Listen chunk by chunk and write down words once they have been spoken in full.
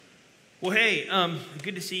Well, hey,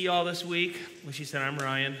 good to see you all this week. Like she said, I'm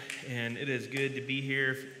Ryan, and it is good to be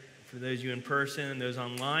here for those of you in person and those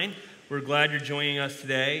online. We're glad you're joining us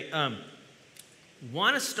today.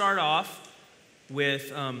 Want to start off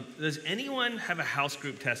with, does anyone have a house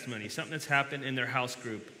group testimony, something that's happened in their house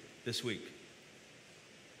group this week?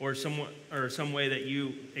 Or some way that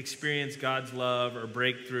you experienced God's love or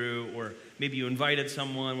breakthrough, or maybe you invited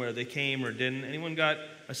someone where they came or didn't. Anyone got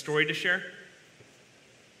a story to share?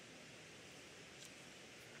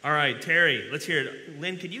 All right, Terry, let's hear it.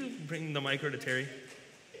 Lynn, could you bring the mic over to Terry?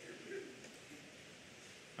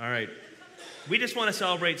 All right. We just want to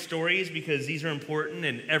celebrate stories because these are important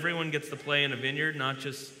and everyone gets to play in a vineyard, not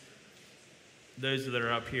just those that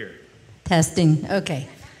are up here. Testing, okay.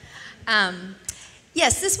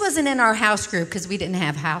 Yes, this wasn't in our house group because we didn't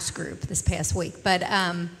have house group this past week. But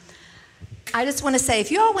I just want to say, if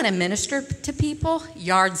you all want to minister to people,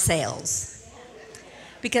 yard sales.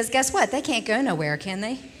 Because guess what? They can't go nowhere, can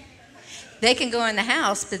they? They can go in the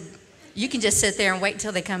house, but you can just sit there and wait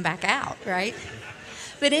until they come back out, right?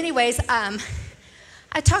 But anyways,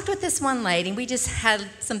 I talked with this one lady. We just had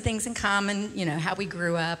some things in common, you know, how we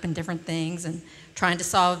grew up and different things and trying to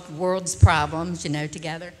solve the world's problems, you know,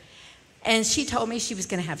 together. And she told me she was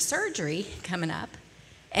going to have surgery coming up.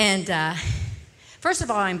 And first of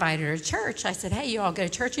all, I invited her to church. I said, hey, you all go to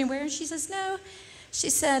church anywhere? And she says, no. She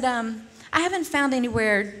said, I haven't found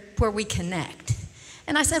anywhere where we connect.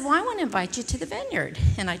 And I said, well, I want to invite you to the vineyard.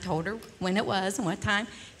 And I told her when it was and what time.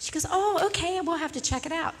 She goes, oh, okay, we'll have to check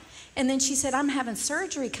it out. And then she said, I'm having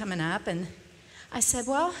surgery coming up. And I said,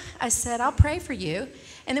 well, I'll pray for you.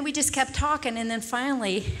 And then we just kept talking. And then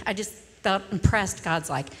finally, I just felt impressed. God's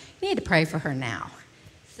like, you need to pray for her now.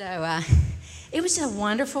 So it was a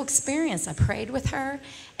wonderful experience. I prayed with her.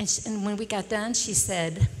 And when we got done, she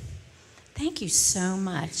said, thank you so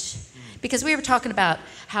much. Because we were talking about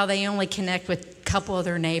how they only connect with a couple of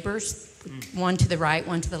their neighbors, one to the right,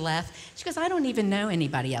 one to the left. She goes, I don't even know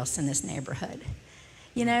anybody else in this neighborhood.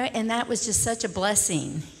 You know, and that was just such a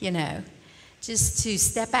blessing, you know, just to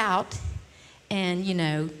step out and, you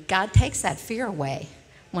know, God takes that fear away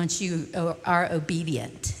once you are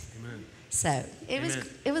obedient. Amen. So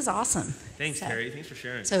it was awesome. Thanks, Terry. Thanks for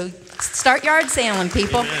sharing. So start yard sailing,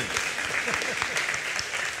 people. Amen.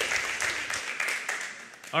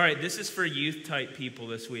 All right, this is for youth-type people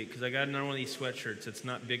this week because I got another one of these sweatshirts. It's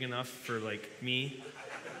not big enough for, like, me.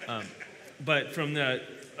 But from the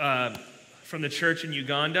church in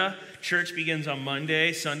Uganda, church begins on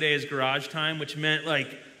Monday. Sunday is garage time, which meant, like,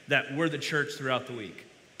 that we're the church throughout the week.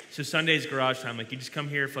 So Sunday is garage time. Like, you just come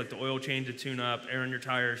here for, like, the oil change, the tune-up, air on your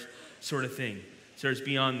tires sort of thing. So it's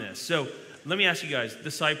beyond this. So let me ask you guys,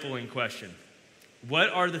 discipling question. What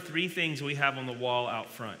are the 3 things we have on the wall out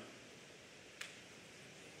front?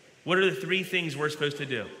 What are the 3 things we're supposed to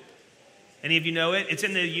do? Any of you know it? It's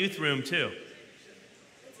in the youth room too.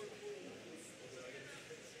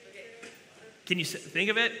 Can you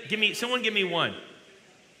think of it? Someone give me one.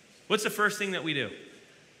 What's the first thing that we do?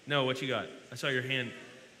 No, what you got? I saw your hand.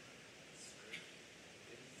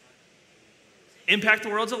 Impact the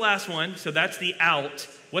world's the last one, so that's the out.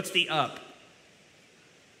 What's the up?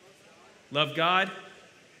 Love God.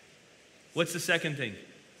 What's the second thing?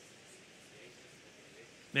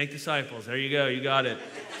 Make disciples. There you go. You got it.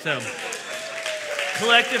 So,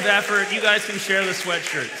 collective effort. You guys can share the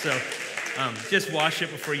sweatshirt. So, just wash it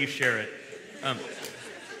before you share it.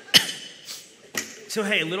 So,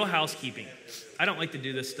 hey, a little housekeeping. I don't like to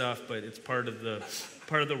do this stuff, but it's part of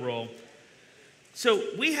the role. So,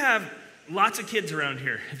 we have lots of kids around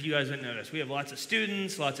here, if you guys didn't notice. We have lots of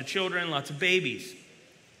students, lots of children, lots of babies.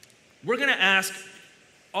 We're going to ask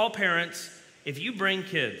all parents, if you bring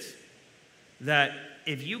kids, that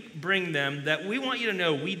if you bring them, that we want you to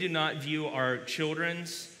know we do not view our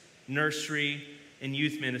children's nursery and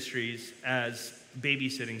youth ministries as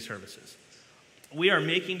babysitting services. We are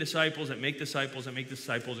making disciples that make disciples that make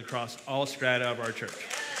disciples across all strata of our church.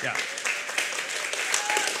 Yeah.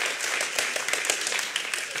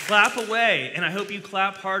 Clap away, and I hope you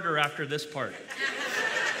clap harder after this part.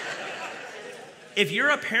 If you're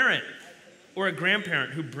a parent or a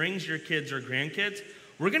grandparent who brings your kids or grandkids,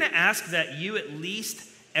 we're going to ask that you at least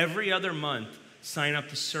every other month sign up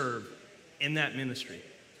to serve in that ministry.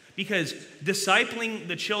 Because discipling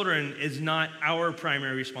the children is not our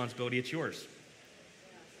primary responsibility, it's yours.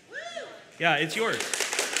 Yeah, it's yours.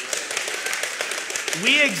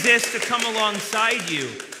 We exist to come alongside you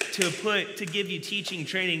to give you teaching,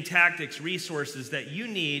 training, tactics, resources that you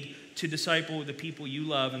need to disciple the people you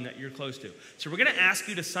love and that you're close to. So we're going to ask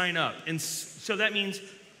you to sign up. And so that means,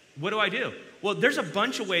 what do I do? Well, there's a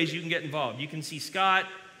bunch of ways you can get involved. You can see Scott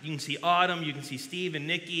You can see Autumn. You can see Steve and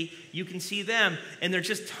Nikki. You can see them. And there's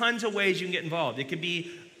just tons of ways you can get involved. It could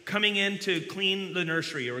be coming in to clean the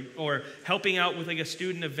nursery or helping out with like a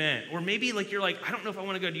student event. Or maybe like you're like, I don't know if I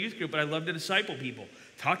want to go to youth group, but I love to disciple people.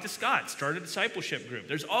 Talk to Scott. Start a discipleship group.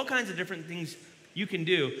 There's all kinds of different things you can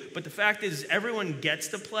do. But the fact is everyone gets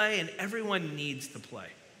to play and everyone needs to play.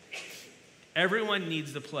 Everyone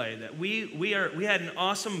needs to play. That we had an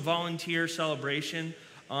awesome volunteer celebration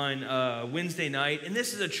on Wednesday night, and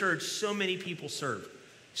this is a church so many people serve.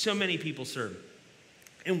 So many people serve.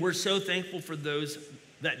 And we're so thankful for those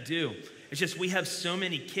that do. It's just we have so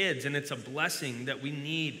many kids, and it's a blessing that we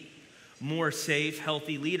need more safe,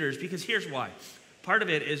 healthy leaders, because here's why. Part of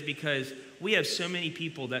it is because we have so many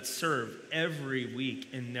people that serve every week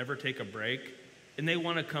and never take a break, and they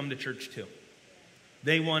want to come to church too.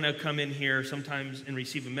 They want to come in here sometimes and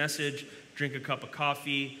receive a message, drink a cup of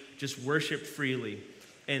coffee, just worship freely.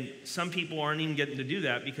 And some people aren't even getting to do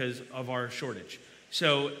that because of our shortage.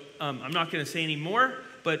 So I'm not going to say any more,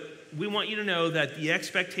 but we want you to know that the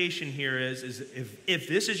expectation here is if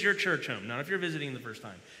this is your church home, not if you're visiting the first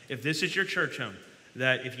time, if this is your church home,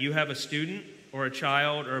 that if you have a student or a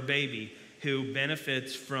child or a baby who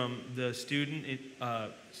benefits from the student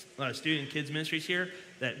kids ministries here,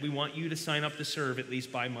 that we want you to sign up to serve at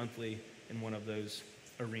least bi-monthly in one of those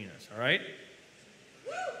arenas, all right?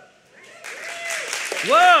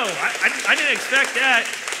 Whoa, I didn't expect that.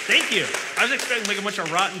 Thank you. I was expecting like a bunch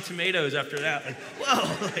of rotten tomatoes after that. Like,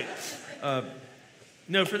 whoa.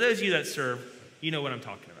 No, for those of you that serve, you know what I'm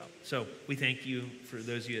talking about. So we thank you for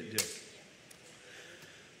those of you that do.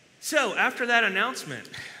 So after that announcement,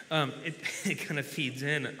 it kind of feeds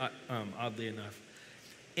in, oddly enough.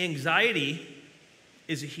 Anxiety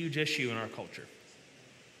is a huge issue in our culture.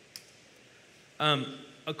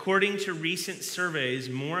 According to recent surveys,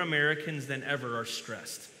 more Americans than ever are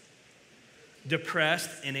stressed, depressed,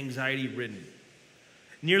 and anxiety-ridden.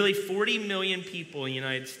 Nearly 40 million people in the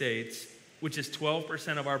United States, which is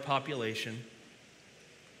 12% of our population,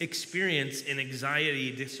 experience an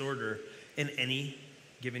anxiety disorder in any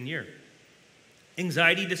given year.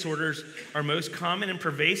 Anxiety disorders are most common and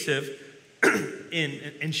pervasive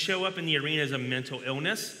and show up in the arenas of mental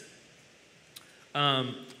illness,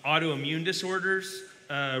 autoimmune disorders,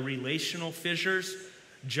 relational fissures,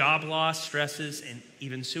 job loss, stresses, and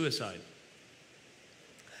even suicide.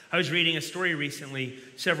 I was reading a story recently,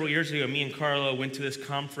 several years ago. Me and Carla went to this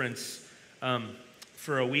conference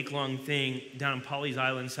for a week-long thing down in Pawleys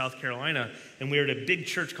Island, South Carolina, and we were at a big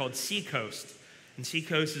church called Seacoast. And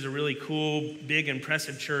Seacoast is a really cool, big,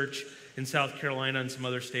 impressive church in South Carolina and some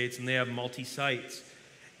other states, and they have multi-sites.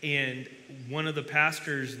 And one of the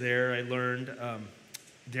pastors there, I learned,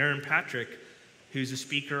 Darren Patrick, who's a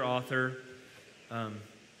speaker, author,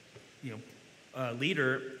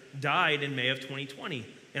 leader, died in May of 2020.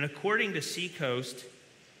 And according to Seacoast,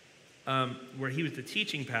 where he was the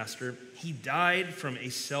teaching pastor, he died from a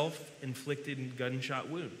self-inflicted gunshot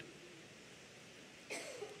wound.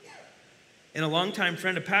 And a longtime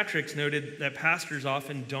friend of Patrick's noted that pastors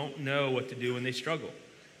often don't know what to do when they struggle.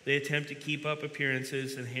 They attempt to keep up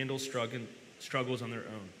appearances and handle struggles on their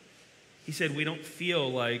own. He said, we don't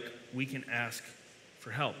feel like we can ask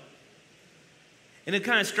for help. And it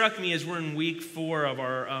kind of struck me as we're in week 4 of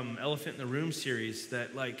our Elephant in the Room series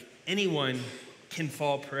that like anyone can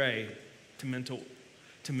fall prey to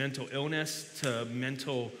mental illness, to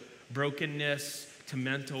mental brokenness, to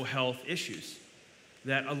mental health issues.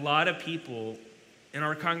 That a lot of people in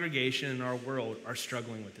our congregation, in our world, are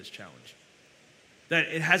struggling with this challenge. That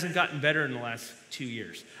it hasn't gotten better in the last 2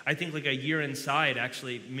 years. I think like a year inside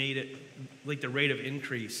actually made it like the rate of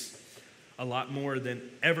increase a lot more than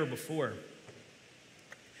ever before.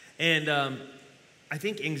 And I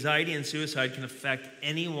think anxiety and suicide can affect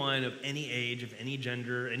anyone of any age, of any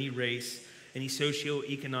gender, any race, any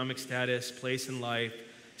socioeconomic status, place in life,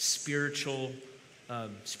 spiritual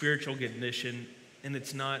condition. And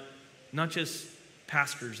it's not just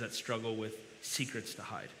pastors that struggle with secrets to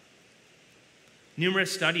hide.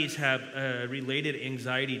 Numerous studies have related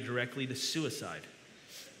anxiety directly to suicide.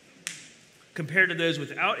 Compared to those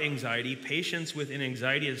without anxiety, patients with an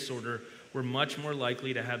anxiety disorder were much more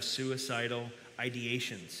likely to have suicidal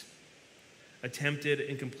ideations, attempted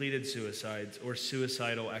and completed suicides, or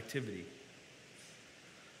suicidal activity.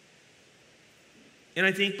 And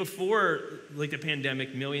I think before like the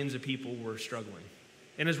pandemic, millions of people were struggling.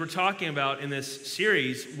 And as we're talking about in this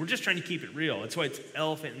series, we're just trying to keep it real. That's why it's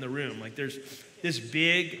elephant in the room. Like there's this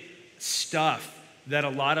big stuff that a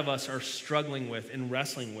lot of us are struggling with and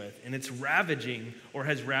wrestling with. And it's ravaging or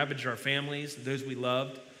has ravaged our families, those we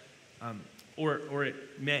loved, or it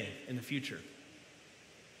may in the future.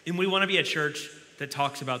 And we want to be a church that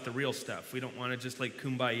talks about the real stuff. We don't want to just like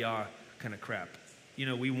kumbaya kind of crap.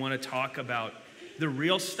 We want to talk about the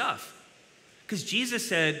real stuff. Because Jesus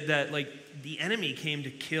said that like the enemy came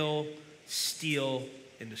to kill, steal,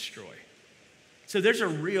 and destroy. So there's a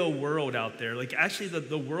real world out there. Like actually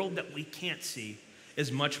the world that we can't see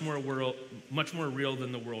is much more real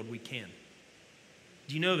than the world we can.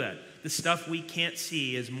 Do you know that? The stuff we can't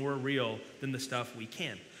see is more real than the stuff we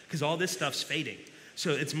can. Because all this stuff's fading.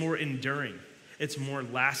 So it's more enduring. It's more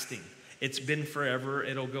lasting. It's been forever.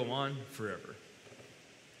 It'll go on forever.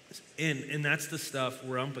 And that's the stuff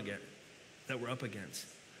we're up against.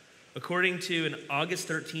 According to an August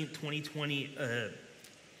 13th, 2020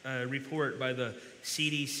 report by the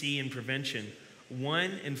CDC and Prevention,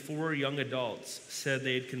 1 in 4 young adults said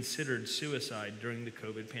they had considered suicide during the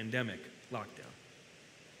COVID pandemic lockdown.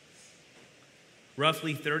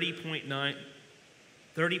 Roughly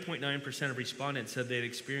 30.9% of respondents said they had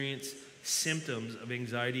experienced symptoms of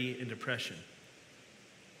anxiety and depression.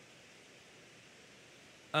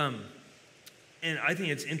 And I think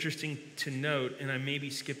it's interesting to note, and I may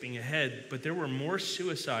be skipping ahead, but there were more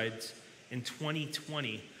suicides in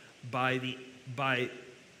 2020 by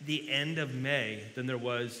the end of May than there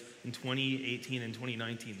was in 2018 and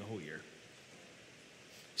 2019, the whole year.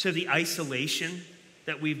 So the isolation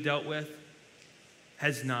that we've dealt with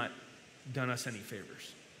has not done us any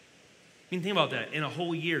favors. I mean, think about that. In a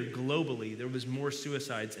whole year, globally, there was more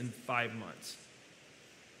suicides in 5 months.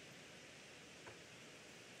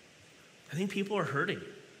 I think people are hurting.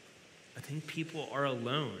 I think people are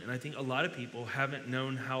alone. And I think a lot of people haven't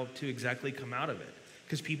known how to exactly come out of it.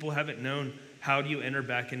 Because people haven't known, how do you enter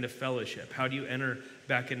back into fellowship? How do you enter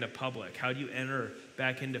back into public? How do you enter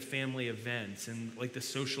back into family events and like the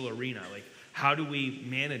social arena? Like, how do we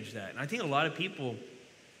manage that? And I think a lot of people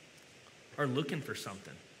are looking for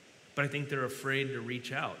something. But I think they're afraid to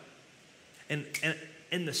reach out. And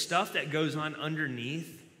the stuff that goes on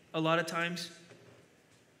underneath a lot of times,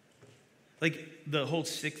 like the whole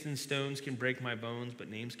sticks and stones can break my bones, but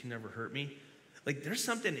names can never hurt me. Like there's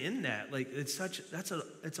something in that. Like it's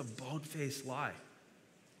a bald-faced lie.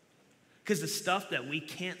 Because the stuff that we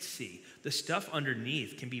can't see, the stuff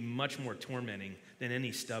underneath can be much more tormenting than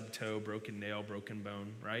any stubbed toe, broken nail, broken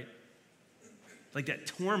bone, right? Like that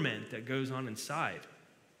torment that goes on inside.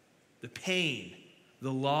 The pain,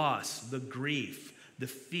 the loss, the grief, the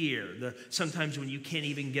fear, sometimes when you can't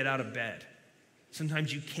even get out of bed.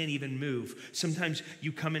 Sometimes you can't even move. Sometimes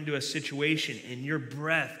you come into a situation and your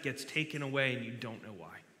breath gets taken away and you don't know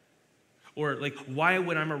why. Or like, why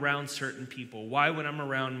when I'm around certain people? Why when I'm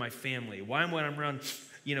around my family? Why when I'm around,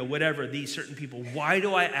 whatever, these certain people? Why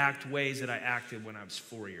do I act ways that I acted when I was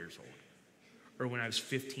 4 years old? Or when I was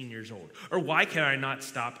 15 years old? Or why can I not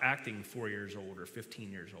stop acting 4 years old or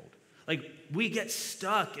 15 years old? Like, we get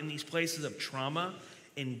stuck in these places of trauma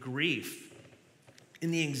and grief.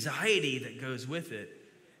 And the anxiety that goes with it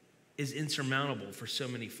is insurmountable for so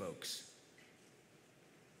many folks.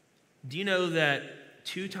 Do you know that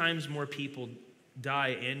 2 times more people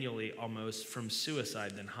die annually almost from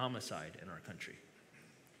suicide than homicide in our country?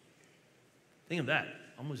 Think of that,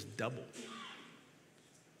 almost double.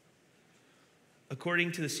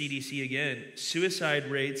 According to the CDC again, suicide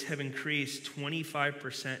rates have increased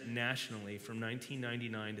 25% nationally from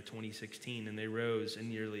 1999 to 2016, and they rose in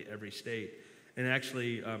nearly every state. And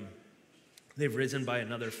actually, they've risen by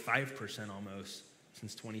another 5% almost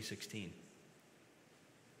since 2016.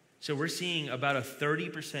 So we're seeing about a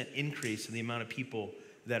 30% increase in the amount of people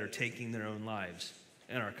that are taking their own lives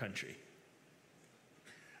in our country.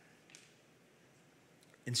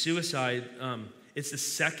 And suicide, it's the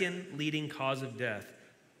second leading cause of death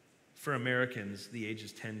for Americans the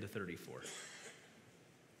ages 10 to 34.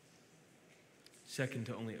 Second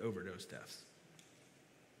to only overdose deaths.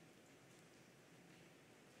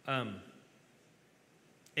 And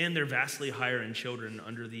they're vastly higher in children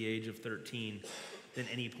under the age of 13 than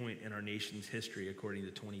any point in our nation's history, according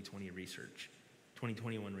to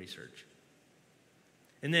 2021 research.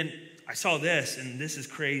 And then I saw this, and this is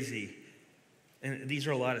crazy. And these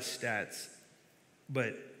are a lot of stats.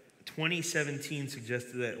 But 2017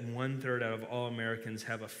 suggested that 1/3 out of all Americans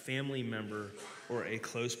have a family member or a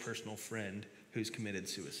close personal friend who's committed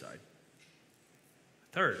suicide.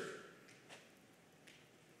 Third.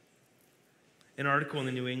 An article in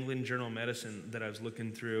the New England Journal of Medicine that I was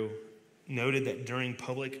looking through noted that during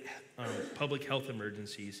public health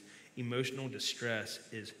emergencies, emotional distress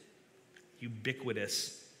is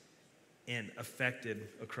ubiquitous and affected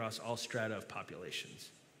across all strata of populations.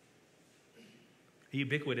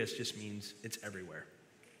 Ubiquitous just means it's everywhere.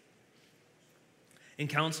 And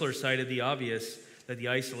counselors cited the obvious that the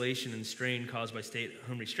isolation and strain caused by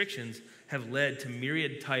stay-at-home restrictions have led to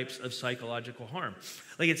myriad types of psychological harm.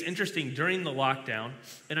 Like, it's interesting, during the lockdown,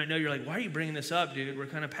 and I know you're like, why are you bringing this up, dude? We're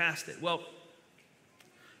kind of past it. Well,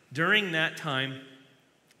 during that time,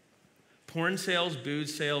 porn sales,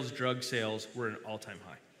 booze sales, drug sales were an all-time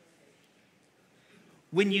high.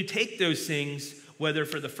 When you take those things, whether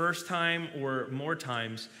for the first time or more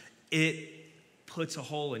times, it puts a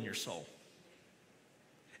hole in your soul.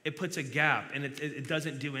 It puts a gap, and it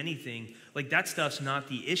doesn't do anything. Like, that stuff's not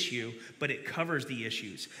the issue, but it covers the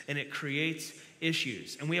issues, and it creates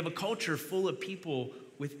issues. And we have a culture full of people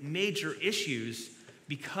with major issues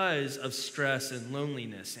because of stress and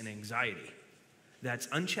loneliness and anxiety. That's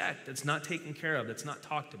unchecked, that's not taken care of, that's not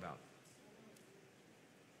talked about.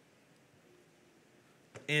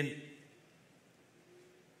 And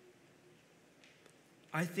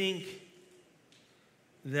I think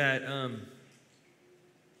that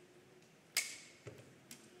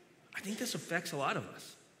this affects a lot of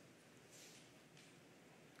us.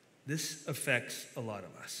 This affects a lot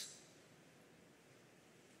of us.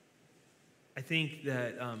 I think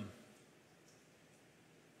that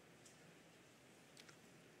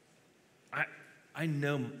I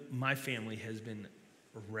know my family has been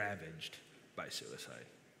ravaged by suicide.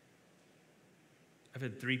 I've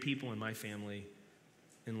had 3 people in my family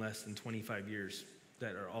in less than 25 years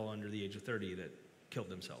that are all under the age of 30 that killed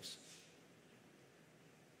themselves.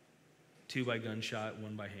 2 by gunshot,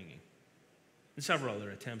 1 by hanging, and several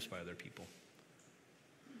other attempts by other people.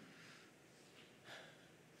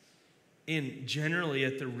 And generally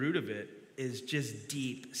at the root of it is just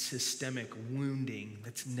deep systemic wounding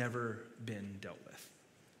that's never been dealt with.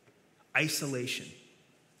 Isolation.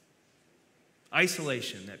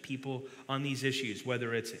 Isolation that people on these issues,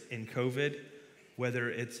 whether it's in COVID, whether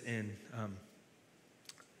it's in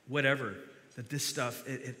whatever, that this stuff,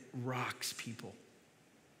 it rocks people.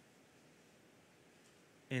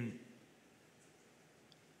 And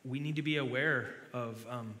we need to be aware of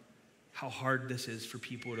how hard this is for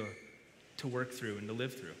people to work through and to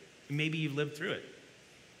live through. Maybe you've lived through it.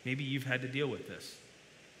 Maybe you've had to deal with this.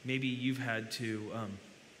 Maybe you've had to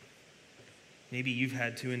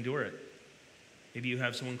endure it. Maybe you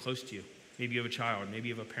have someone close to you. Maybe you have a child. Maybe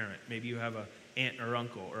you have a parent. Maybe you have an aunt or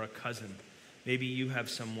uncle or a cousin. Maybe you have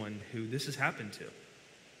someone who this has happened to.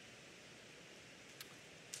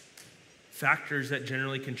 Factors that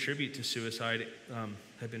generally contribute to suicide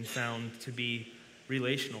have been found to be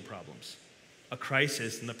relational problems, a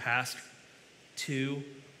crisis in the past 2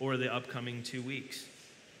 or the upcoming 2 weeks,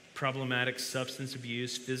 problematic substance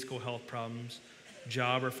abuse, physical health problems,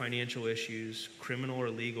 job or financial issues, criminal or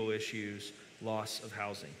legal issues, loss of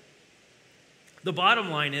housing. The bottom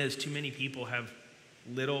line is too many people have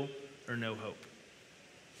little or no hope.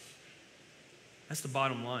 That's the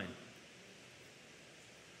bottom line.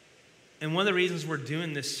 And one of the reasons we're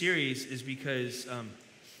doing this series is because,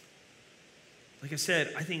 like I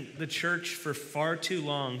said, I think the church for far too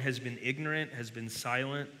long has been ignorant, has been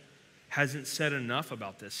silent, hasn't said enough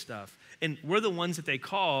about this stuff. And we're the ones that they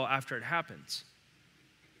call after it happens.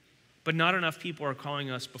 But not enough people are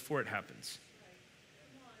calling us before it happens.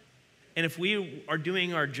 And if we are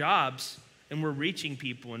doing our jobs and we're reaching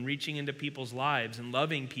people and reaching into people's lives and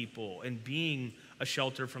loving people and being a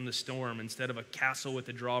shelter from the storm instead of a castle with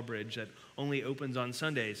a drawbridge that only opens on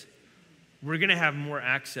Sundays, we're going to have more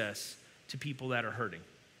access to people that are hurting.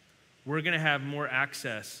 We're going to have more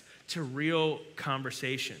access to real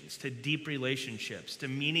conversations, to deep relationships, to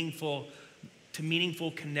meaningful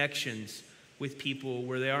connections with people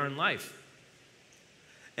where they are in life.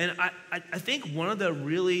 And I think one of the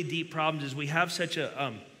really deep problems is we have such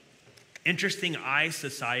a interesting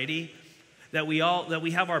society that we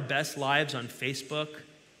have our best lives on Facebook,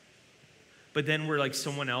 but then we're like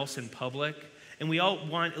someone else in public. And we all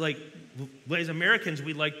want, like, as Americans,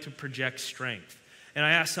 we like to project strength. And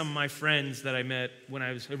I asked some of my friends that I met when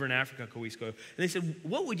I was over in Africa a couple weeks ago, and they said,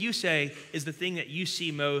 what would you say is the thing that you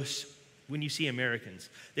see most when you see Americans?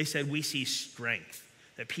 They said, we see strength,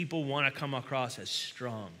 that people want to come across as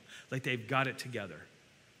strong, like they've got it together.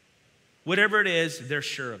 Whatever it is, they're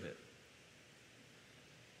sure of it.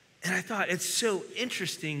 And I thought it's so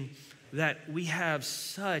interesting that we have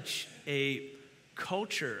such a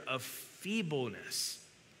culture of feebleness.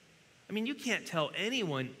 I mean, you can't tell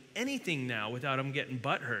anyone anything now without them getting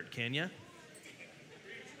butthurt, can you?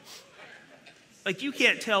 Like, you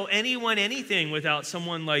can't tell anyone anything without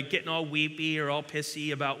someone, like, getting all weepy or all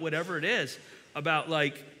pissy about whatever it is. About,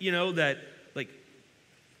 like, you know, that, like,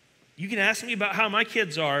 you can ask me about how my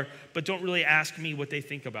kids are, but don't really ask me what they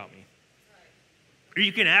think about me. Or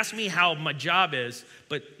you can ask me how my job is,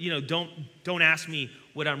 but don't ask me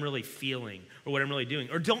what I'm really feeling or what I'm really doing.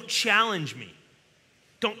 Or don't challenge me.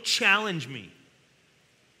 Don't challenge me.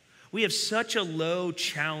 We have such a low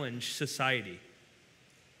challenge society.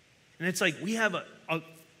 And it's like we have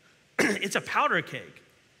it's a powder keg.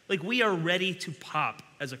 Like we are ready to pop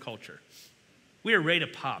as a culture. We are ready to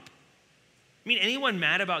pop. I mean, anyone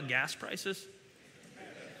mad about gas prices?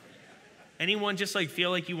 Anyone just like feel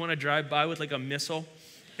like you want to drive by with like a missile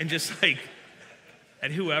and just like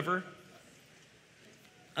at whoever?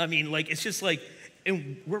 I mean, like it's just like,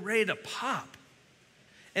 and we're ready to pop.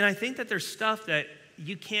 And I think that there's stuff that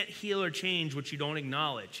you can't heal or change what you don't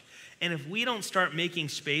acknowledge. And if we don't start making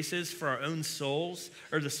spaces for our own souls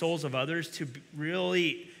or the souls of others to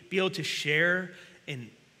really be able to share and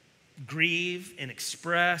grieve and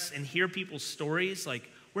express and hear people's stories, like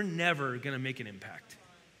we're never going to make an impact.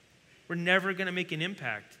 We're never going to make an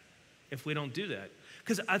impact if we don't do that.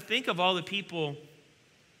 Because I think of all the people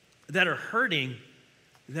that are hurting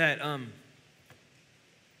that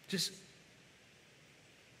just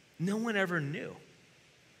no one ever knew.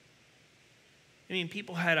 I mean,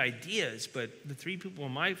 people had ideas, but the 3 people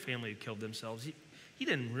in my family who killed themselves, he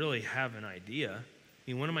didn't really have an idea. I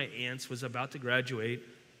mean, one of my aunts was about to graduate,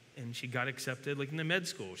 and she got accepted like in the med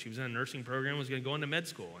school. She was in a nursing program, was going to go into med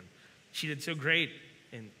school, and she did so great,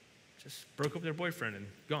 and just broke up with her boyfriend and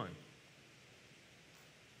gone.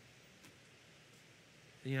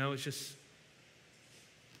 It's just,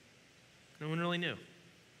 no one really knew.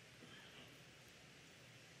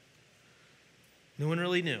 No one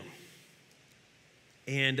really knew.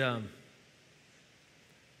 And,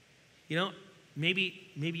 maybe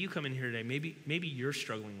you come in here today. Maybe you're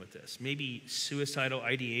struggling with this. Maybe suicidal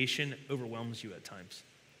ideation overwhelms you at times.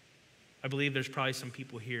 I believe there's probably some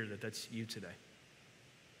people here that's you today.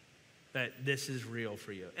 That this is real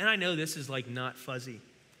for you. And I know this is like not fuzzy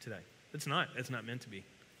today. It's not. It's not meant to be.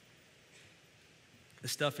 The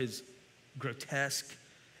stuff is grotesque.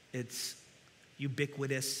 It's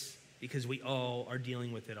ubiquitous because we all are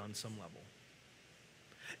dealing with it on some level.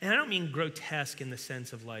 And I don't mean grotesque in the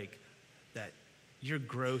sense of like that you're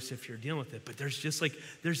gross if you're dealing with it, but there's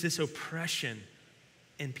this oppression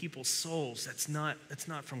in people's souls that's not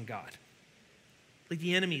from God. Like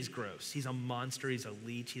the enemy's gross. He's a monster, he's a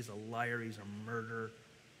leech, he's a liar, he's a murderer.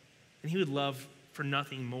 And he would love for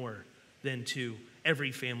nothing more than to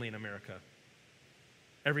every family in America,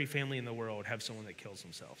 every family in the world have someone that kills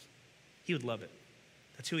themselves. He would love it.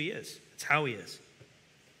 That's who he is. That's how he is.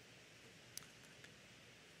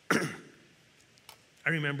 I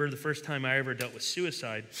remember the first time I ever dealt with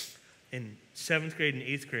suicide in 7th grade and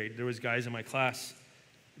 8th grade. There was guys in my class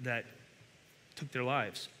that took their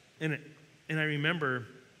lives. And I remember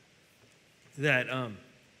that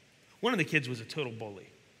one of the kids was a total bully.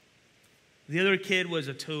 The other kid was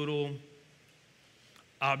a total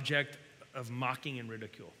object of mocking and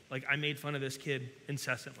ridicule. Like I made fun of this kid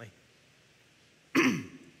incessantly.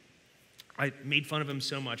 I made fun of him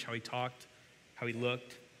so much, how he talked, how he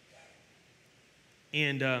looked.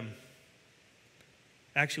 And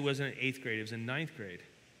actually wasn't in 8th grade, it was in 9th grade.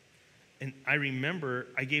 And I remember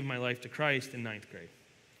I gave my life to Christ in 9th grade.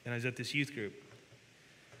 And I was at this youth group.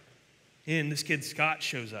 And this kid, Scott,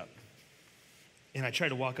 shows up. And I tried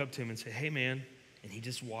to walk up to him and say, hey, man. And he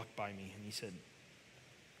just walked by me. And he said,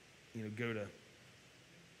 go to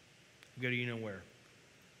you know where.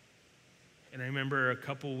 And I remember a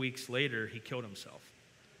couple weeks later, he killed himself.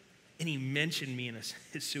 And he mentioned me in his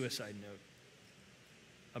suicide note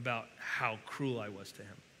about how cruel I was to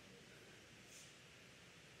him.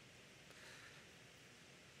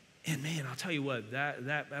 And man, I'll tell you what,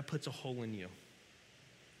 that puts a hole in you.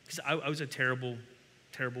 Because I was a terrible,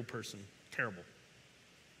 terrible person. Terrible.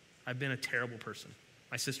 I've been a terrible person.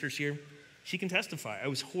 My sister's here. She can testify. I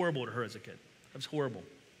was horrible to her as a kid. I was horrible.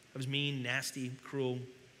 I was mean, nasty, cruel,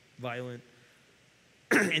 violent.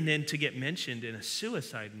 And then to get mentioned in a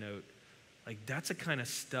suicide note, like that's the kind of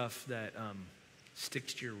stuff that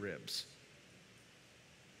sticks to your ribs.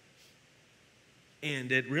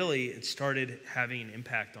 And it started having an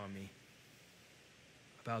impact on me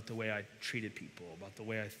about the way I treated people, about the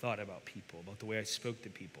way I thought about people, about the way I spoke to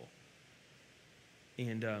people.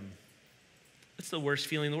 And it's the worst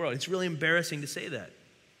feeling in the world. It's really embarrassing to say that.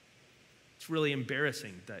 It's really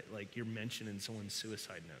embarrassing that like you're mentioned in someone's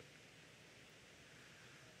suicide note.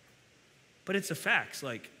 But it's the facts.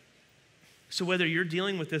 So whether you're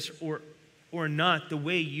dealing with this or not, the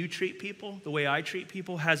way you treat people, the way I treat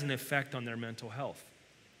people has an effect on their mental health.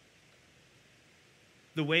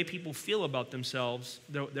 The way people feel about themselves,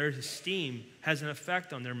 their esteem has an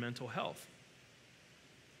effect on their mental health.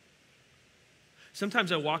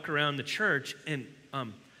 Sometimes I walk around the church and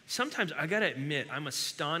sometimes I gotta admit, I'm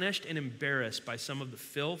astonished and embarrassed by some of the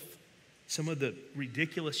filth, some of the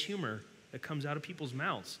ridiculous humor that comes out of people's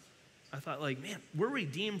mouths. I thought, like, man, we're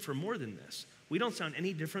redeemed for more than this. We don't sound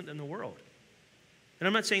any different than the world. And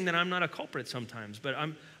I'm not saying that I'm not a culprit sometimes, but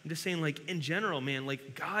I'm just saying, like, in general, man,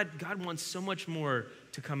 like, God wants so much more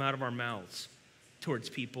to come out of our mouths towards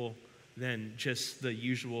people than just the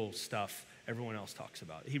usual stuff everyone else talks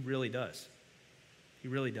about. He really does. He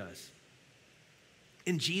really does.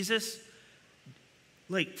 In Jesus,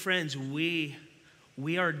 like, friends, we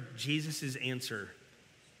are Jesus's answer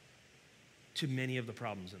to many of the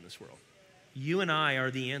problems in this world. You and I are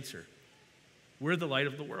the answer. We're the light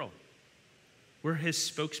of the world. We're his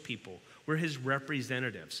spokespeople. We're his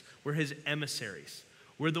representatives. We're his emissaries.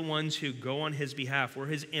 We're the ones who go on his behalf. We're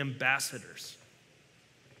his ambassadors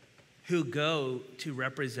who go to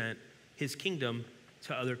represent his kingdom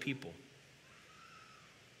to other people.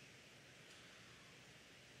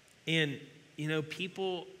 And, you know,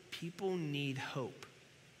 people need hope.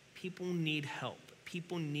 People need help.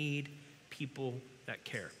 People need people that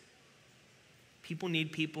care. People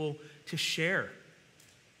need people to share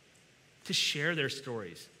their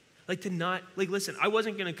stories. Like, listen, I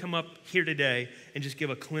wasn't going to come up here today and just give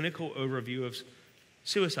a clinical overview of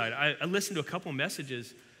suicide. I listened to a couple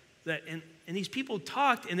messages and these people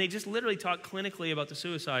talked, and they just literally talked clinically about the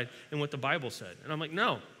suicide and what the Bible said. And I'm like,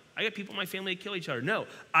 no, I got people in my family that kill each other. No,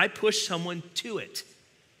 I push someone to it.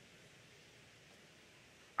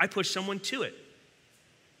 I push someone to it.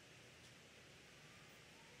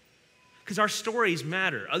 Because our stories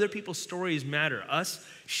matter. Other people's stories matter. Us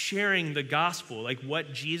sharing the gospel, like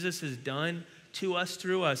what Jesus has done to us,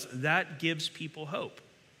 through us, that gives people hope.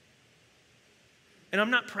 And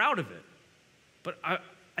I'm not proud of it, but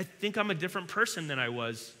I think I'm a different person than I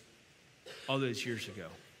was all those years ago.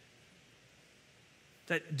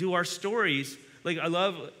 That do our stories, like I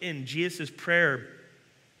love in Jesus' prayer,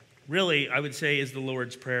 really I would say is the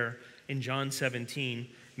Lord's Prayer in John 17,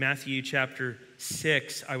 Matthew chapter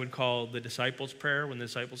 6, I would call the disciples' prayer when the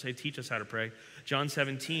disciples say, teach us how to pray. John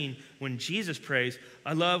 17, when Jesus prays,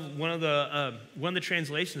 I love one of the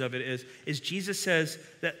translations of it is Jesus says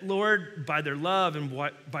that, Lord, by their love and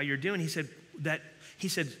what by your doing, he said,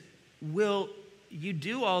 will you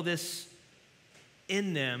do all this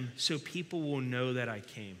in them so people will know that I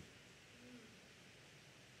came?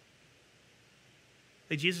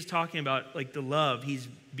 Like Jesus talking about like the love he's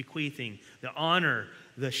bequeathing, the honor,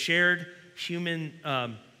 the shared human,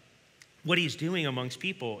 what he's doing amongst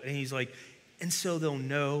people. And he's like, and so they'll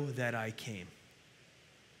know that I came.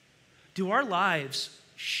 Do our lives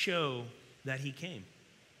show that he came?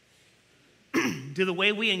 Do the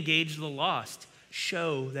way we engage the lost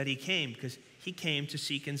show that he came? Because he came to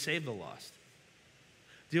seek and save the lost.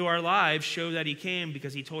 Do our lives show that he came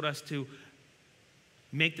because he told us to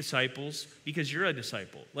make disciples because you're a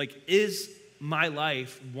disciple? Like, is my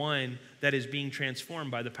life one that is being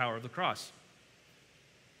transformed by the power of the cross?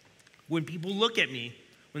 When people look at me,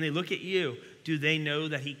 when they look at you, do they know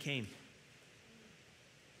that he came?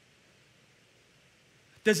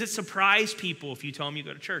 Does it surprise people if you tell them you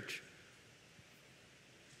go to church?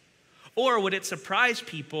 Or would it surprise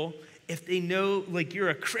people if they know like you're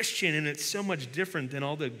a Christian and it's so much different than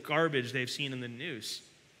all the garbage they've seen in the news?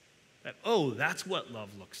 That, oh, that's what love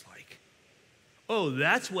looks like. Oh,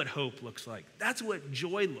 that's what hope looks like. That's what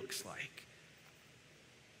joy looks like.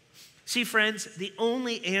 See, friends, the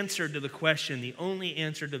only answer to the question, the only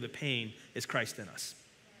answer to the pain is Christ in us.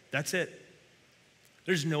 That's it.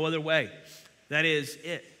 There's no other way. That is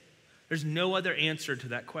it. There's no other answer to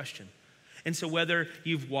that question. And so whether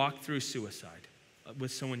you've walked through suicide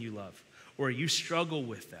with someone you love, or you struggle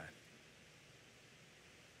with that,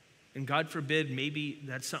 and God forbid, maybe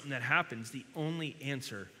that's something that happens, the only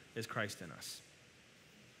answer is Christ in us.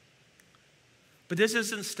 But this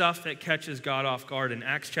isn't stuff that catches God off guard. In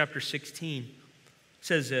Acts chapter 16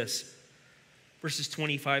 says this, verses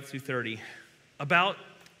 25 through 30. About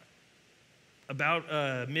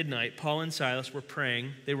midnight, Paul and Silas were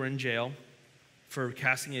praying. They were in jail for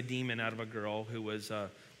casting a demon out of a girl who was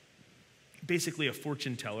basically a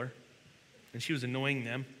fortune teller, and she was annoying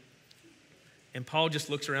them. And Paul just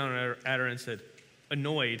looks around at her and said,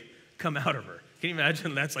 annoyed, come out of her. Can you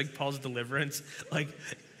imagine that's like Paul's deliverance?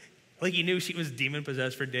 Like he knew she was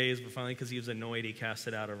demon-possessed for days, but finally because he was annoyed, he cast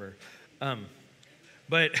it out of her.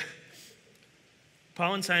 But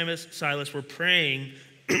Paul and Silas were praying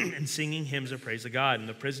and singing hymns of praise to God, and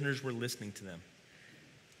the prisoners were listening to them.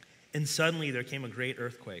 And suddenly there came a great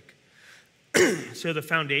earthquake. So the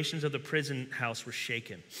foundations of the prison house were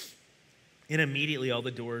shaken. And immediately all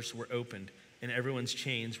the doors were opened, and everyone's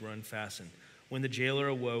chains were unfastened. When the jailer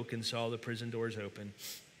awoke and saw the prison doors open,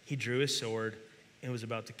 he drew his sword and was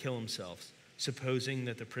about to kill himself, supposing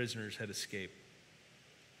that the prisoners had escaped.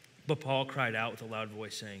 But Paul cried out with a loud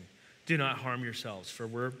voice, saying, "Do not harm yourselves, for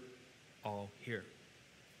we're all here."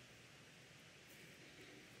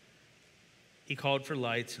 He called for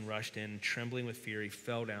lights and rushed in, and trembling with fear, he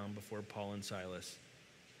fell down before Paul and Silas.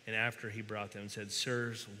 And after he brought them, said,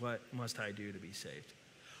 "Sirs, what must I do to be saved?"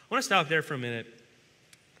 I want to stop there for a minute.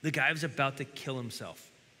 The guy was about to kill himself.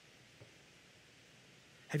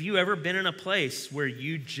 Have you ever been in a place where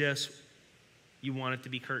you want it to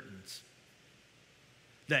be curtains?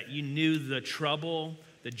 That you knew the trouble,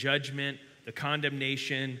 the judgment, the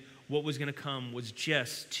condemnation, what was going to come was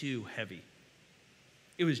just too heavy.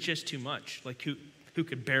 It was just too much. Like who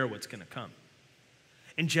could bear what's going to come?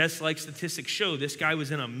 And just like statistics show, this guy was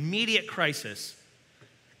in an immediate crisis.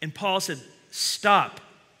 And Paul said, "Stop."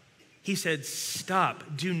 He said,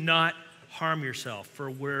 "Stop. Do not harm yourself, for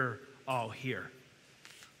we're all here."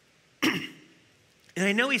 And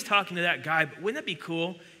I know he's talking to that guy, but wouldn't that be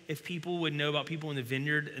cool if people would know about people in the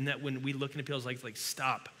vineyard, and that when we look into people's lives, like,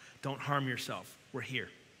 "Stop. Don't harm yourself. We're here."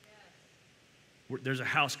 There's a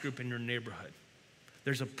house group in your neighborhood.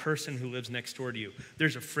 There's a person who lives next door to you.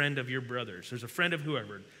 There's a friend of your brother's. There's a friend of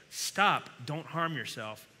whoever. Stop. Don't harm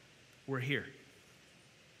yourself. We're here.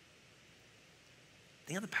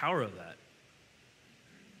 Think of the power of that.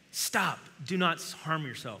 Stop. Do not harm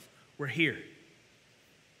yourself. We're here.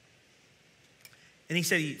 And he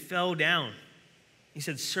said he fell down. He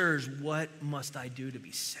said, "Sirs, what must I do to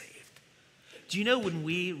be saved?" Do you know when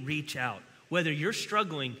we reach out, whether you're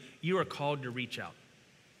struggling, you are called to reach out.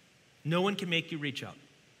 No one can make you reach out.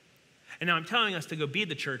 And now I'm telling us to go be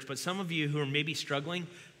the church, but some of you who are maybe struggling,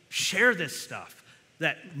 share this stuff.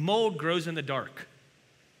 That mold grows in the dark.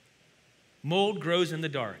 Mold grows in the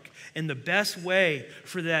dark. And the best way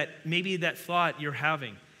for that, maybe that thought you're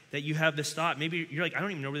having, that you have this thought, maybe you're like, "I don't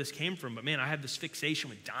even know where this came from, but man, I have this fixation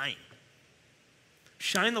with dying."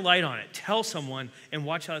 Shine the light on it. Tell someone and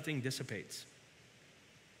watch how that thing dissipates.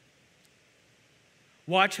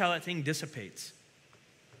 Watch how that thing dissipates.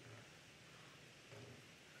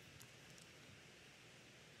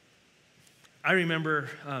 I remember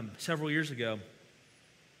several years ago,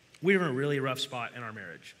 we were in a really rough spot in our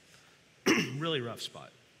marriage. Really rough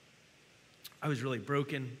spot. I was really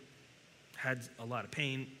broken, had a lot of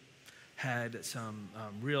pain, had some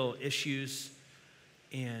real issues,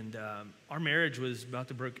 and our marriage was about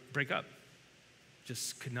to break up.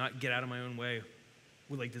 Just could not get out of my own way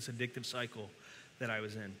with like this addictive cycle that I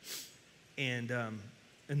was in. And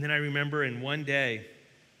then I remember in one day,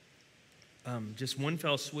 just one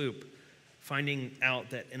fell swoop, finding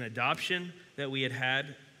out that an adoption that we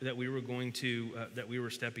had that we were going to, that we were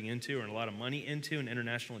stepping into, or a lot of money into, an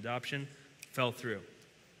international adoption, fell through.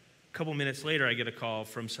 A couple minutes later, I get a call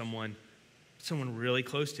from someone really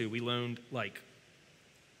close to. We loaned like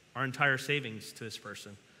our entire savings to this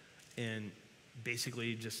person, and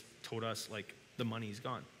basically just told us like the money's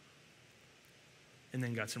gone. And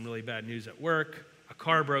then got some really bad news at work. A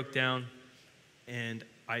car broke down, and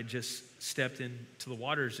I just stepped into the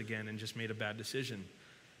waters again and just made a bad decision.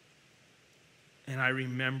 And I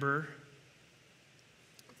remember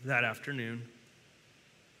that afternoon,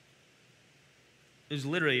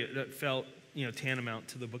 it felt, tantamount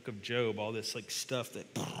to the book of Job, all this like stuff that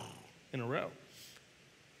in a row.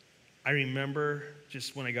 I remember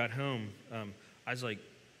just when I got home, I was like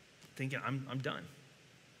thinking, I'm done.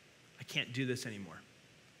 I can't do this anymore.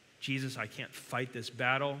 Jesus, I can't fight this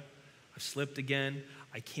battle. I've slipped again.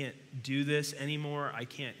 I can't do this anymore. I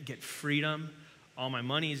can't get freedom. All my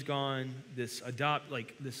money's gone. This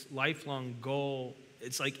lifelong goal,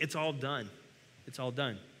 it's like, it's all done. It's all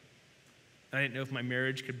done. I didn't know if my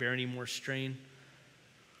marriage could bear any more strain.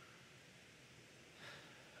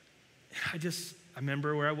 I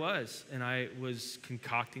remember where I was, and I was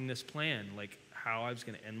concocting this plan, like how I was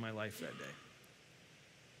going to end my life that day.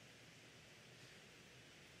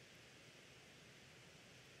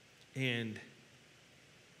 And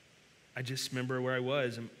I just remember where I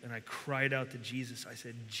was, and I cried out to Jesus. I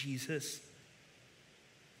said, "Jesus,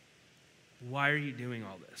 why are you doing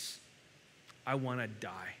all this? I want to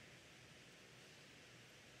die.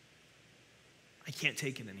 I can't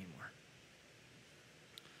take it anymore."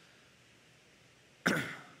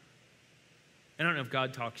 I don't know if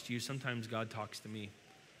God talks to you. Sometimes God talks to me.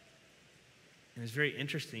 And it's very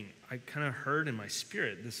interesting. I kind of heard in my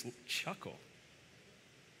spirit this chuckle.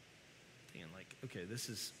 Thinking like, okay, this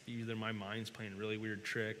is either my mind's playing really weird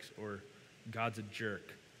tricks or God's a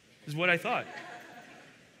jerk. Is what I thought.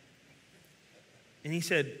 And he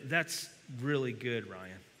said, "That's really good,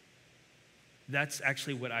 Ryan. That's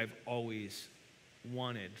actually what I've always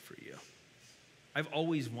wanted for you. I've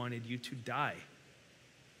always wanted you to die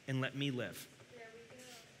and let me live.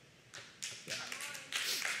 Yeah.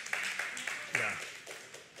 Yeah.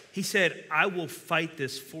 He said, I will fight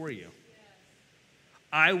this for you.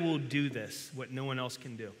 I will do this, what no one else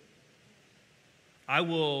can do. I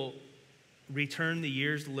will return the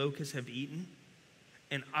years the locusts have eaten,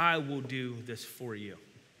 and I will do this for you.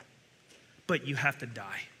 But you have to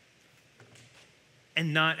die.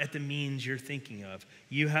 And not at the means you're thinking of.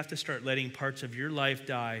 You have to start letting parts of your life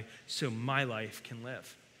die so my life can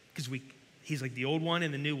live. Because he's like, the old one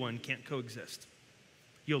and the new one can't coexist.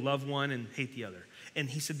 You'll love one and hate the other. And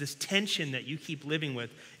he said this tension that you keep living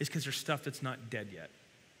with is because there's stuff that's not dead yet.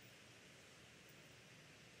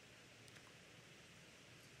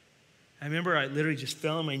 I remember I literally just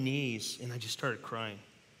fell on my knees and I just started crying.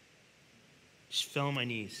 Just fell on my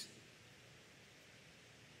knees.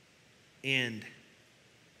 And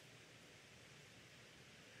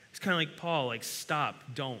it's kind of like Paul, like, stop,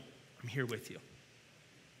 don't. I'm here with you.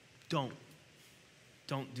 Don't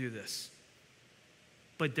do this.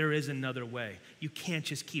 But there is another way. You can't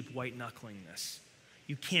just keep white-knuckling this.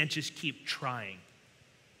 You can't just keep trying.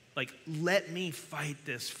 Like, let me fight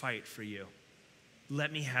this fight for you.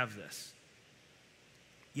 Let me have this.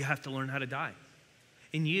 You have to learn how to die.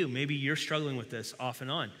 And maybe you're struggling with this off and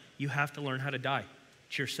on. You have to learn how to die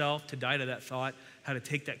to yourself, to die to that thought, how to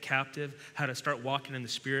take that captive, how to start walking in the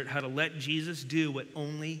Spirit, how to let Jesus do what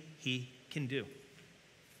only he can do.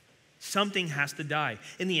 Something has to die.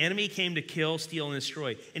 And the enemy came to kill, steal, and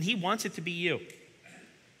destroy. And he wants it to be you.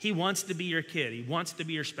 He wants to be your kid. He wants to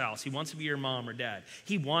be your spouse. He wants to be your mom or dad.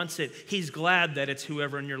 He wants it. He's glad that it's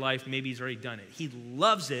whoever in your life, maybe he's already done it. He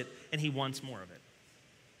loves it, and he wants more of it.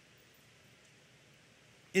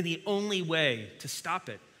 And the only way to stop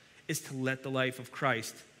it is to let the life of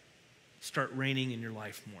Christ start reigning in your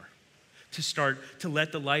life more. To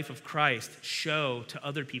let the life of Christ show to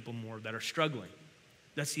other people more that are struggling.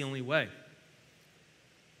 That's the only way.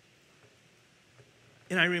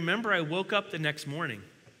 And I remember I woke up the next morning.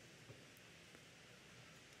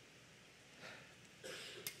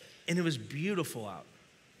 And it was beautiful out.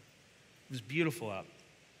 It was beautiful out.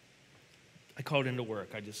 I called into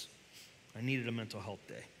work. I needed a mental health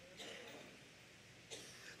day.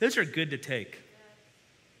 Those are good to take.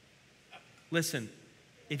 Listen,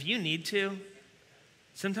 if you need to,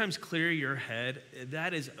 sometimes clear your head.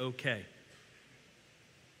 That is okay.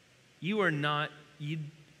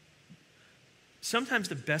 Sometimes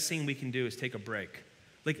the best thing we can do is take a break.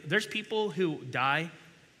 Like, there's people who die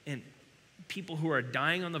and people who are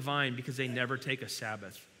dying on the vine because they never take a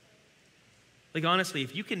Sabbath. Like, honestly,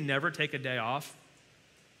 if you can never take a day off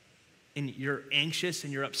and you're anxious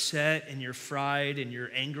and you're upset and you're fried and you're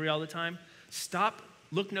angry all the time,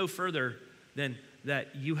 look no further than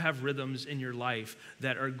that you have rhythms in your life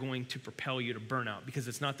that are going to propel you to burnout, because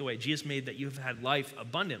it's not the way. Jesus made that you've had life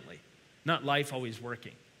abundantly, not life always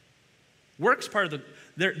working. Work's part of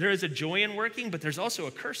there is a joy in working, but there's also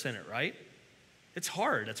a curse in it, right? It's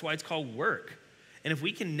hard. That's why it's called work. And if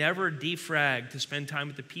we can never defrag to spend time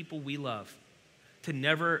with the people we love, to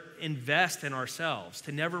never invest in ourselves,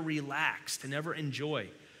 to never relax, to never enjoy,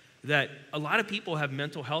 that a lot of people have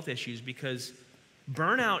mental health issues because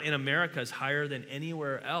burnout in America is higher than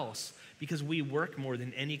anywhere else because we work more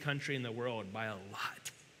than any country in the world by a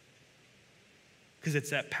lot. Because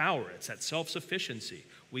it's that power, it's that self-sufficiency.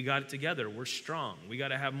 We got it together, we're strong, we got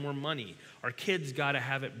to have more money. Our kids got to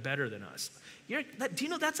have it better than us. Do you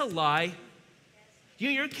know that's a lie?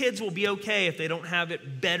 Your kids will be okay if they don't have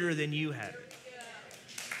it better than you had it.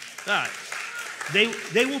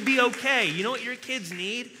 They will be okay. You know what your kids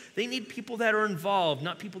need? They need people that are involved,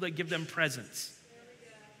 not people that give them presents.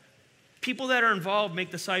 People that are involved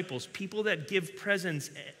make disciples. People that give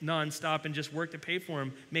presents nonstop and just work to pay for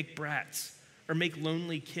them make brats, or make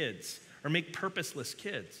lonely kids, or make purposeless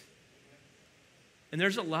kids. And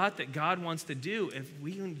there's a lot that God wants to do if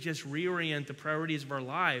we can just reorient the priorities of our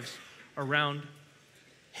lives around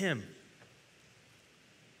Him.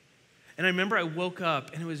 And I remember I woke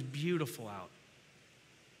up and it was beautiful out.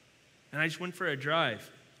 And I just went for a drive.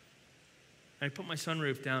 And I put my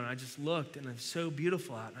sunroof down and I just looked and it was so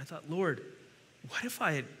beautiful out. And I thought, Lord, what if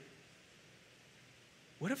I had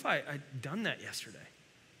done that yesterday?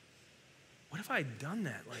 What if I had done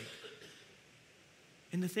that?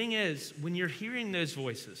 And the thing is, when you're hearing those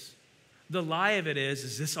voices, the lie of it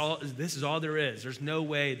is this is all there is. There's no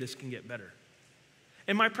way this can get better.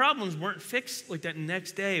 And my problems weren't fixed like that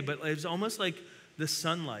next day, but it was almost like the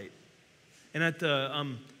sunlight. And at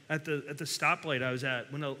the stoplight I was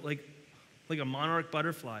at, when like a monarch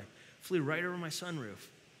butterfly flew right over my sunroof.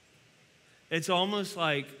 It's almost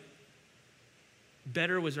like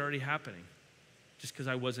better was already happening just because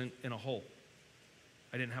I wasn't in a hole.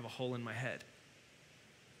 I didn't have a hole in my head.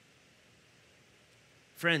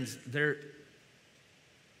 Friends, a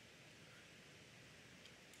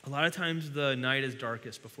lot of times the night is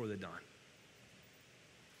darkest before the dawn.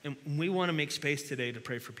 And we want to make space today to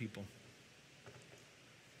pray for people.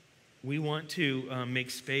 We want to make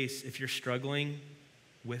space if you're struggling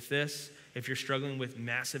with this, if you're struggling with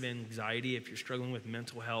massive anxiety, if you're struggling with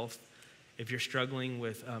mental health, if you're struggling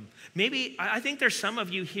with, I think there's some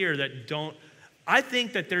of you here that don't, I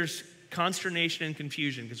think that there's consternation and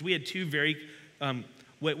confusion because we had two very,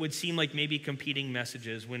 what would seem like maybe competing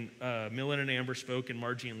messages when Millen and Amber spoke and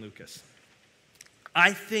Margie and Lucas.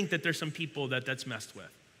 I think that there's some people that's messed with.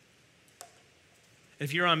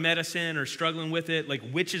 If you're on medicine or struggling with it, like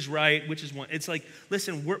which is right, which is one, it's like,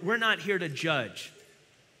 listen, we're not here to judge.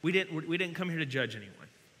 We didn't come here to judge anyone.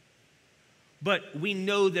 But we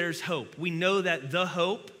know there's hope. We know that the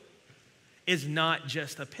hope is not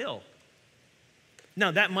just a pill. Now,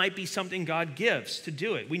 that might be something God gives to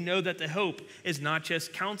do it. We know that the hope is not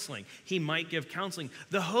just counseling. He might give counseling.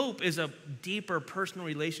 The hope is a deeper personal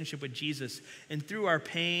relationship with Jesus. And through our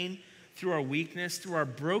pain, through our weakness, through our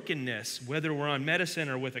brokenness, whether we're on medicine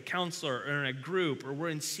or with a counselor or in a group or we're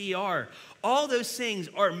in CR, all those things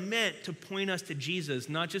are meant to point us to Jesus,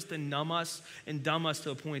 not just to numb us and dumb us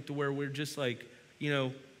to a point to where we're just like,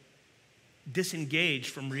 disengaged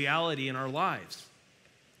from reality in our lives.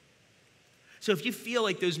 So if you feel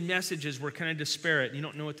like those messages were kind of disparate and you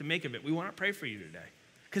don't know what to make of it, we want to pray for you today.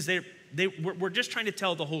 Because we're just trying to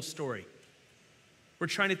tell the whole story. We're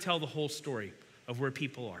trying to tell the whole story of where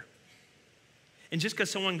people are. And just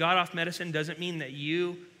because someone got off medicine doesn't mean that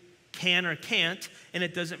you can or can't, and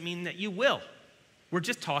it doesn't mean that you will. We're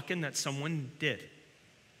just talking that someone did.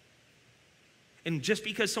 And just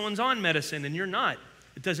because someone's on medicine and you're not,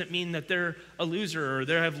 it doesn't mean that they're a loser or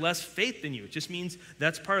they have less faith than you. It just means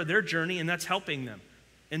that's part of their journey and that's helping them.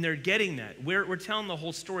 And they're getting that. We're telling the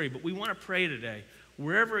whole story, but we want to pray today,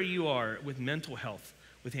 wherever you are with mental health,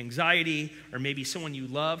 with anxiety, or maybe someone you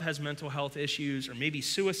love has mental health issues, or maybe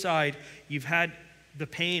suicide, you've had the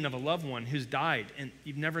pain of a loved one who's died and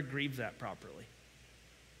you've never grieved that properly.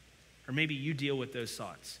 Or maybe you deal with those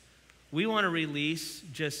thoughts. We want to release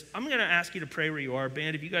I'm going to ask you to pray where you are.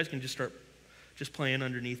 Band, if you guys can just start playing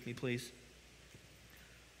underneath me, please.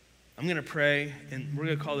 I'm going to pray, and we're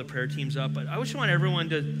going to call the prayer teams up, but I just want everyone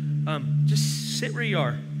to just sit where you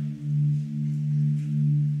are.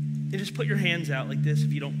 And just put your hands out like this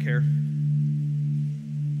if you don't care.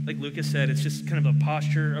 Like Lucas said, it's just kind of a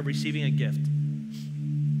posture of receiving a gift.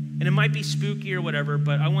 And it might be spooky or whatever,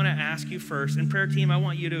 but I want to ask you first, and prayer team, I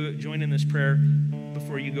want you to join in this prayer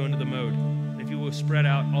before you go into the mode. If you will spread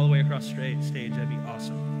out all the way across the stage, that'd be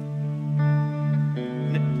awesome.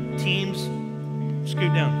 Teams,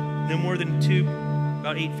 scoot down. No more than two,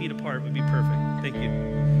 about 8 feet apart would be perfect. Thank you.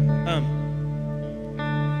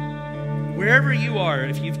 Wherever you are,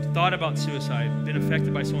 if you've thought about suicide, been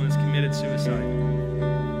affected by someone that's committed suicide,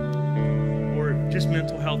 or just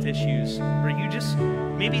mental health issues, or you just,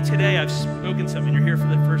 maybe today I've spoken something, you're here for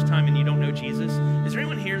the first time and you don't know Jesus. Is there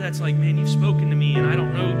anyone here that's like, man, you've spoken to me and I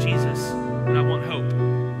don't know Jesus and I want hope?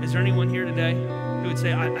 Is there anyone here today who would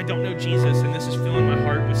say, I don't know Jesus and this is filling my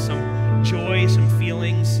heart with some joy, some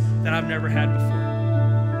feelings that I've never had before?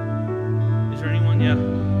 Is there anyone? Yeah.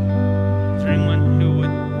 Is there anyone who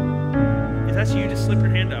would? If that's you, just slip your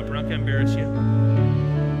hand up. We're not going to embarrass you.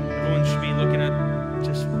 Everyone should be looking at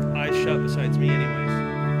just eyes shut besides me anyways.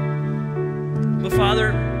 But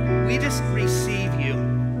Father, we just receive you.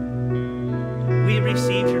 We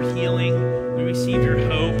receive your healing. We receive your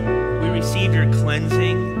hope. We receive your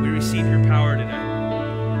cleansing. We receive your power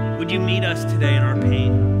today. Would you meet us today in our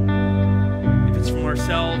pain? If it's from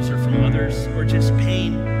ourselves or from others, or just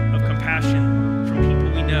pain of compassion from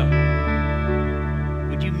people we know.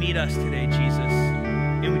 Would you meet us today, Jesus?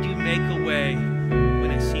 And would you make a way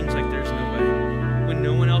when it seems like there's no way? When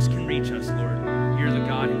no one else can reach us, Lord, you're the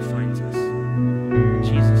God who finds us.